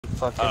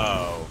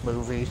fucking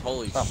movie.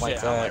 Holy something shit,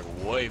 like that. I'm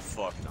like way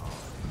fucked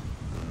off.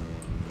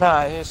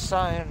 Nah, his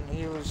son,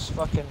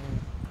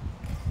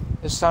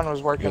 his son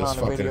was working on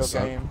a video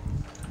game.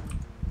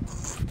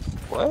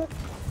 What?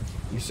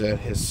 You said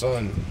his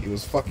son, he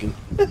was fucking.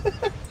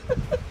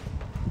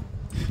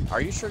 Are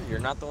you sure you're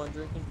not the one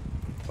drinking?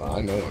 Well,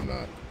 I know I'm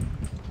not.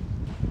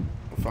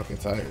 I'm fucking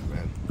tired,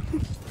 man.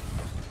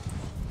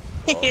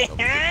 Oh, nobody gives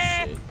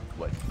a shit.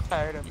 What?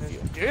 Tired of this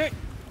dick.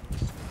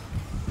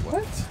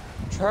 What?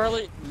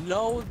 Charlie,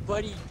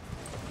 nobody.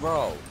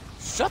 Bro,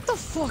 shut the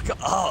fuck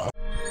up.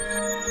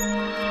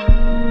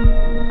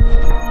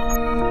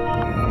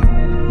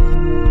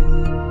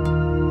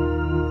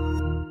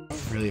 I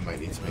really might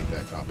need to make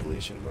that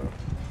compilation, bro.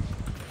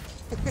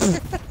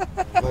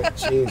 Like,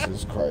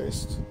 Jesus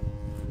Christ.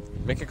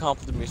 Make a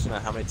compilation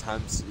on how many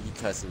times he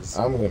cusses.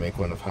 I'm gonna make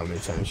one of how many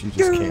times you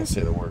just can't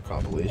say the word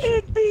compilation.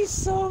 It'd be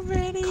so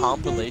many.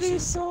 Compilation? It'd be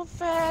so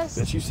fast.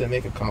 But you said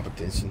make a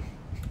competition.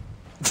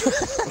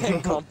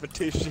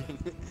 Competition.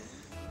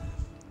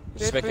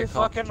 Just It'd make be a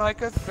fucking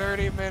like a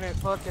 30-minute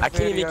fucking I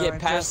can't even video get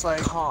and past just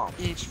like comp.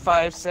 each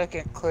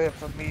 5-second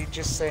clip of me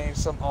just saying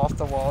some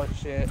off-the-wall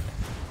shit.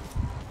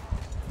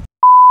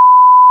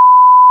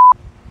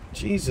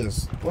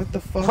 Jesus, what the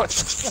fuck?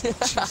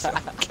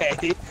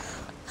 Okay.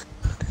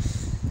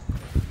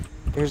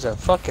 There's a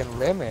fucking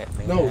limit,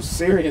 man. No,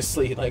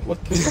 seriously, like,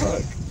 what the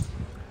fuck?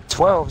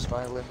 12's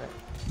my limit.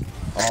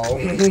 Oh.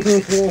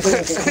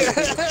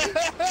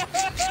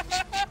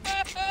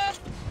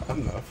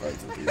 I'm not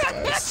friends with these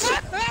guys.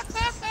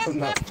 I'm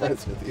not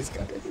friends with these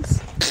guys.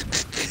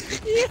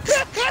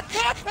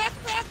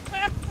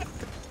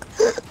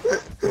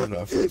 I'm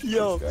not friends with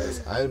these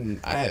guys. I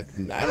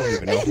don't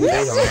even know who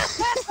they are.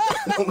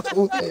 I don't know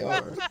who they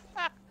are.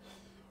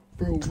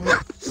 Bro,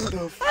 what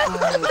the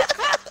fuck?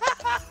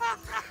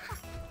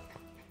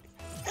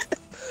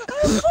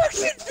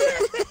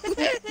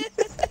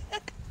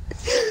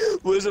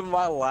 Was it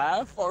my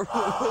laugh or was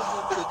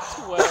it the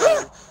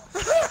 12?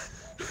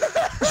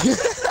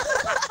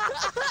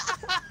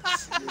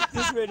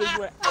 This man just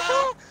went.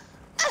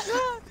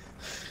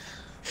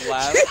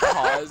 Laugh,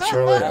 pause.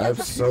 Charlie, I'm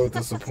so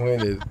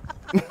disappointed.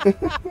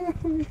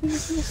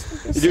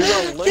 There's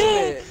a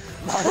limit.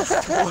 Mine's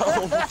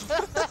 12.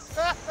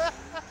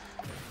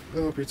 I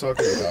hope you're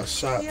talking about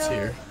shots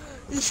here.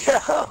 Yo,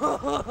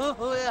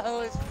 that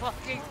was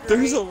fucking great.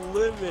 There's a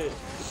limit.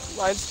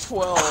 Mine's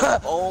 12.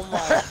 Oh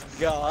my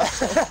god.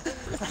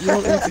 You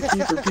don't need to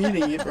keep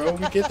repeating it, bro.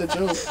 We get the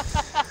joke.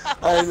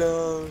 I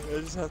know.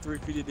 I just have to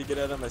repeat it to get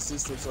out of my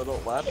system so I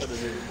don't laugh at it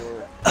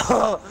anymore.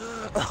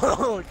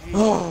 Oh,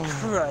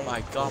 Jesus Christ.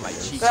 My god, my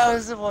cheeks. That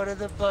was one of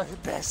the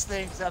best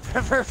things I've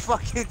ever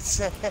fucking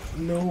said.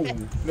 No,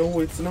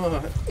 it's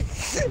not.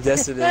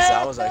 Yes, it is.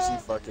 I was actually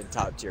fucking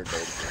top tier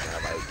gold.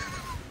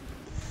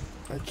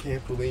 I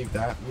can't believe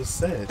that was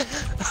said.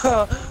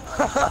 Oh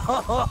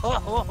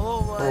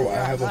Bro, I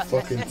have a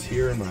fucking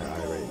tear in my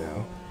eye right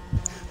now.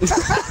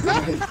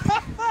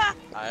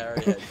 I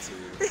already had two.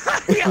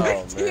 I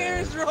got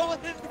tears rolling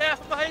down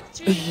my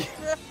cheek.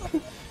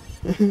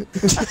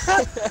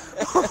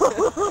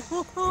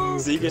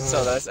 So you can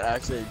tell that's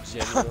actually a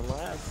genuine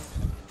laugh.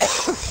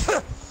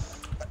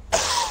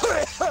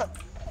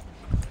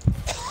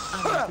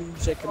 I'm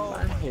checking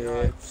my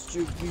hips,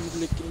 you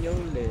licking your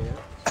lip.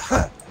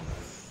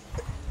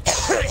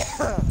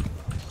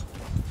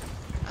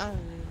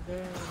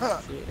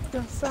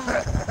 The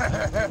fire.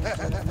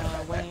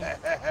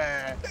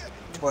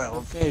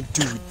 12. Okay,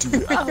 dude.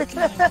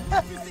 Okay.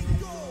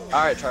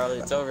 Alright, Charlie,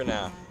 it's over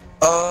now.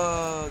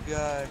 Oh,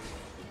 God.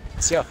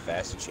 See how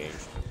fast you change.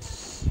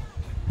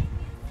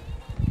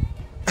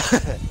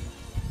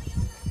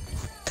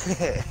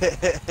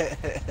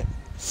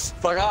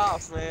 Fuck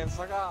off, man.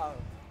 Fuck off.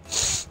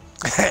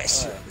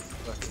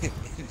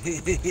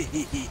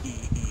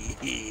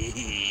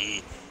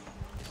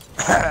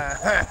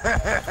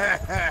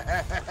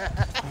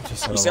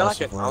 You sound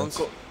like an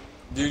uncle.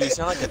 Dude, you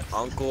sound like an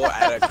uncle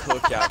at a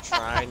cookout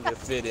trying to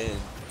fit in.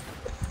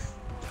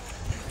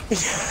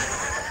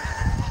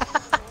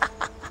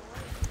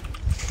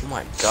 Oh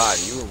my god,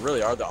 you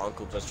really are the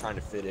uncle just trying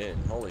to fit in.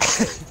 Holy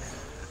shit.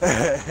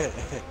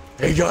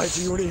 Hey guys,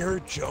 do you want to hear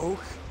a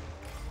joke?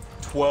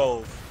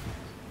 12.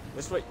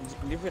 This way,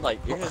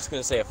 you're just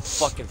gonna say a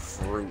fucking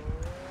fruit.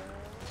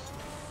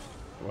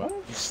 What?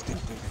 You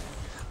stupid.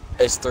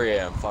 It's 3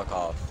 AM, fuck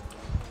off.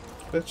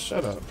 Bitch,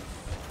 shut up.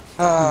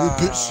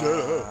 Bitch, shut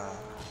up.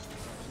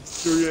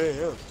 It's 3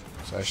 AM.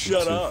 It's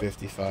actually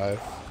 2:55.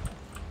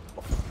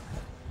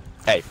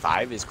 Hey,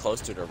 5 is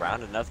close to the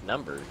round enough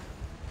number.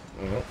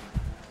 Well,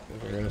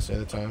 if you're gonna say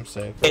the time,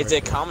 say it It's a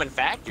correctly. common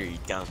factor, you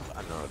dumb.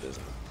 I know it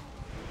isn't.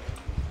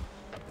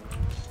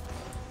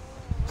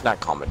 It's not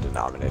common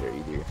denominator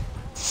either.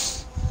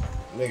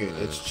 Nigga,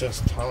 it's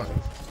just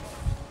time.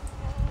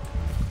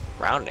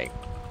 Rounding.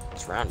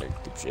 It's rounding,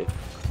 dipshit.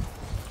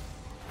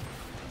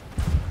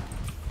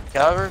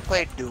 Y'all ever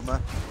played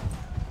Duma?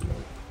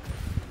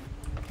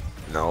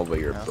 No, but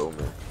you're No. a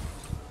boomer.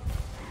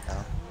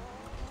 No.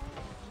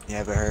 You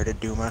ever heard of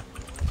Duma?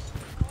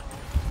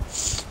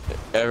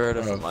 Ever heard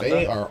of Bro, Famunda?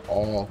 they are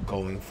all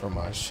going for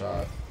my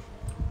shot.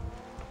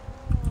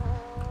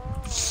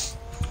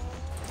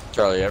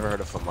 Charlie, you ever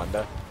heard of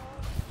Famunda?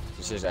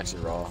 This shit's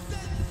actually raw.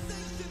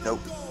 Nope.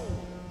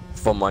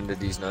 Famunda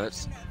these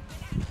nuts.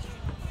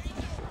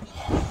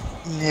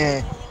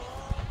 Yeah.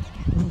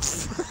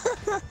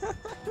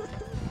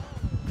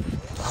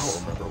 I don't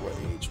remember what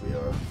age we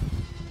are.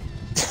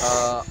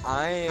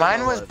 I am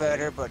Mine was 11.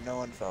 better, but no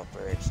one fell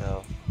for it,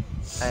 so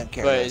I didn't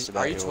care Wait, less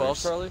about are you 12,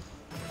 yours. Charlie?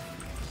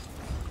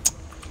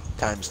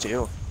 Times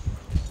 2.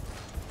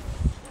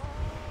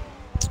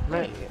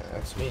 Man, yeah,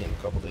 that's me in a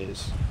couple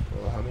days.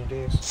 Well, how many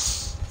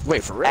days?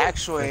 Wait, for real?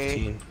 Actually,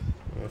 15.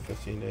 Yeah,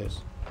 15 days.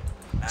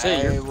 So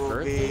I your will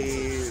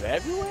birthday's be in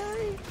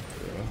February?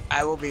 Yeah.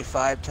 I will be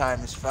 5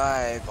 times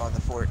 5 on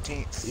the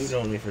 14th. You've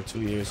known me for 2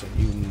 years and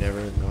you've never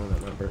known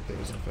that my birthday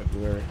was in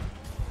February.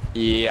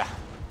 Yeah.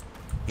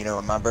 You know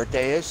what my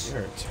birthday is?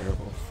 You're a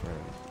terrible friend.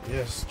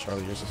 Yes,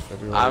 Charlie, yours is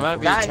February. I might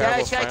be a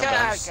terrible shut friend, but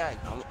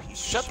I'm s-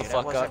 Shut the I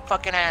fuck wasn't up.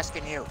 fucking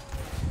asking you.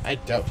 I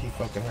doubt he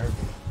fucking heard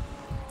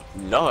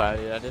me. No, I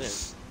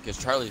didn't. Because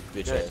Charlie's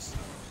bitch Good. ass.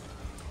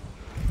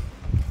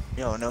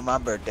 You don't know my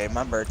birthday.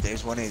 My birthday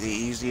is one of the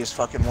easiest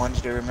fucking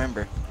ones to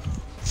remember.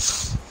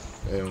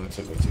 It only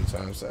took me 2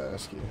 times to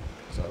ask you.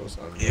 So I was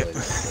unrelated.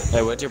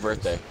 Hey, when's your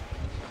birthday?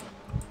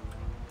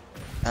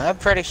 I'm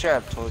pretty sure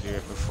I've told you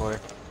it before.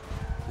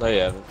 No, you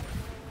haven't.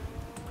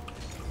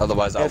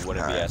 Otherwise, I If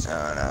wouldn't be not, asking.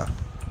 No.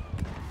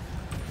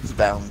 It's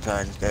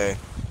Valentine's Day.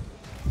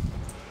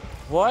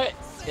 What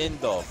in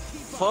the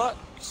fuck?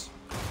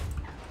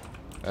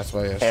 That's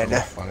why I And, struggle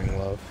finding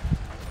love.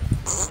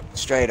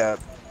 Straight up.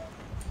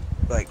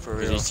 Like, for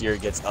Because real. each year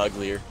it gets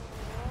uglier.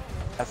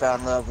 I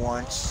found love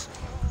once.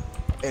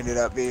 Ended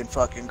up being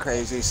fucking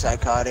crazy,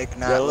 psychotic,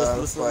 not Yeah,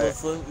 love,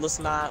 let's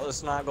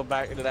not go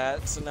back into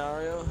that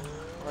scenario.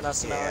 Or not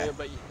scenario, Yeah.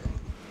 but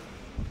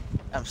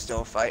I'm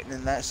still fighting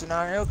in that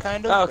scenario,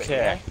 kind of. but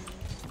okay. yeah.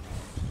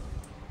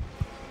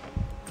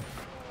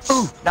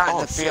 Not in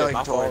Oh, the shit, feeling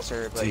my towards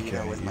fault. her, but you TK,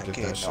 know, with you my did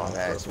kid that and shit all on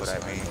that is purpose,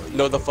 what I I mean. know you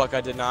No, the did. fuck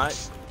I did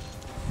not.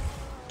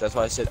 That's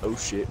why I said, oh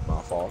shit,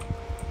 my fault.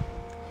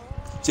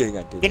 Dang,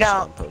 I did You this know,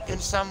 on in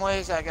purpose. some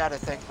ways, I gotta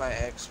thank my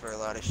ex for a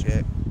lot of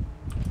shit.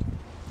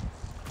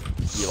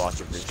 You lost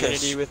your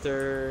virginity with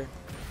her.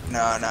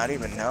 No, not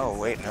even no.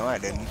 Wait, no, I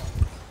didn't.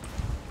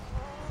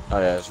 Oh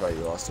yeah, that's right,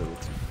 you lost her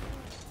with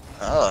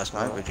I lost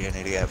my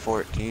virginity at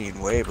 14,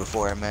 way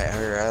before I met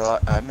her.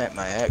 I met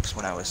my ex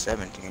when I was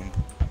 17.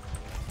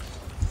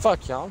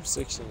 Fuck y'all, I'm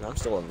 16, I'm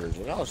still a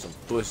virgin. Y'all are some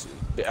pussies.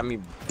 I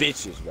mean,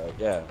 bitches, right?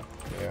 Yeah.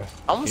 Yeah.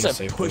 I almost You said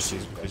say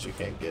pussies. because you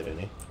can't get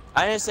any.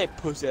 I didn't say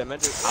pussy, I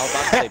meant to, I was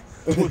about to say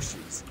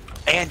pussies.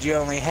 And you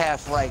only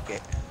half like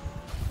it.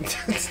 No,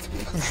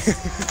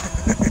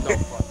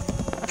 fuck.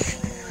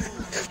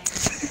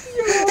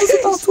 I was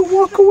about to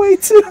walk away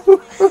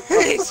too.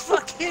 He's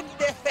fucking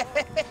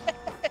dead.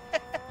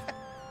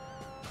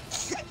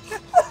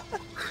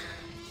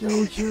 Yo,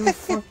 you're a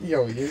fuck.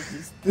 Yo, you.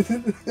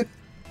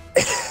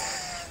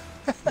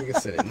 Like I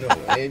said, no,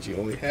 and you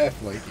only half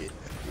like it.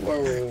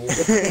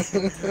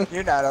 Whoa.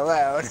 You're not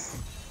allowed.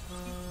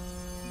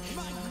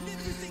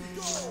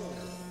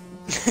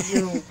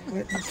 Yo,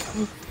 what?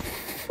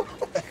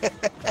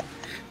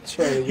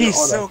 Charlie, you're He's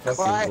on so a fucking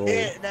quiet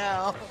roll.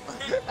 now.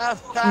 I'm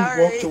He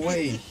sorry. walked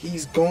away.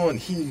 He's gone.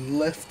 He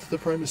left the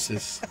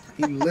premises.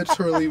 He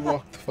literally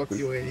walked the fuck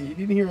away. You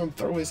didn't hear him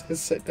throw his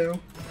headset down?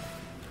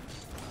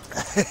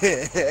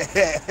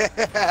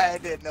 I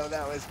didn't know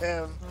that was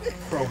him.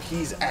 Bro,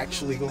 he's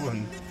actually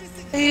gone.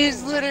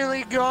 He's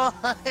literally gone.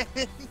 Oh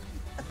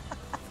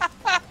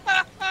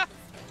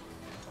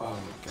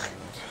my god.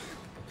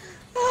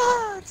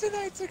 Oh,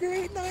 tonight's a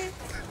great night.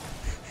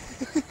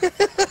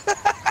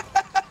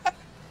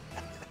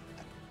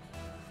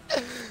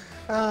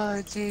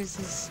 Oh,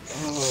 Jesus.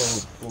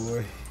 Oh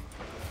boy.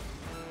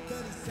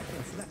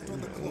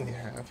 Only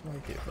half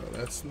like it, bro.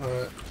 That's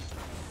not.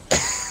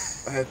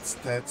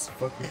 That's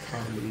fucking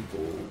comedy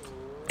gold.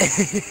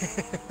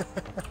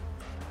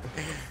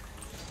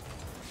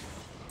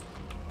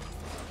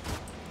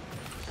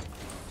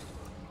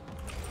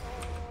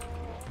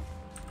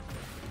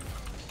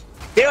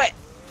 Do it!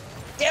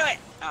 Do it!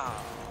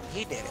 Oh,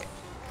 he did it.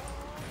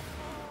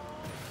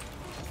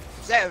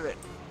 7.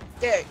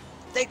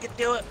 They can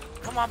do it.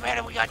 Come on,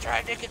 man. We gotta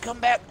try. They can come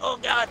back. Oh,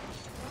 God.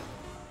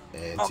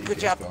 And Oh, TK's good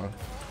job. gone.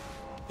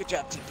 Good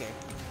job, TK.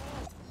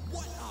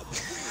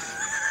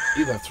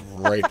 He left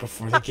right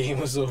before the game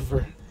was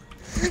over.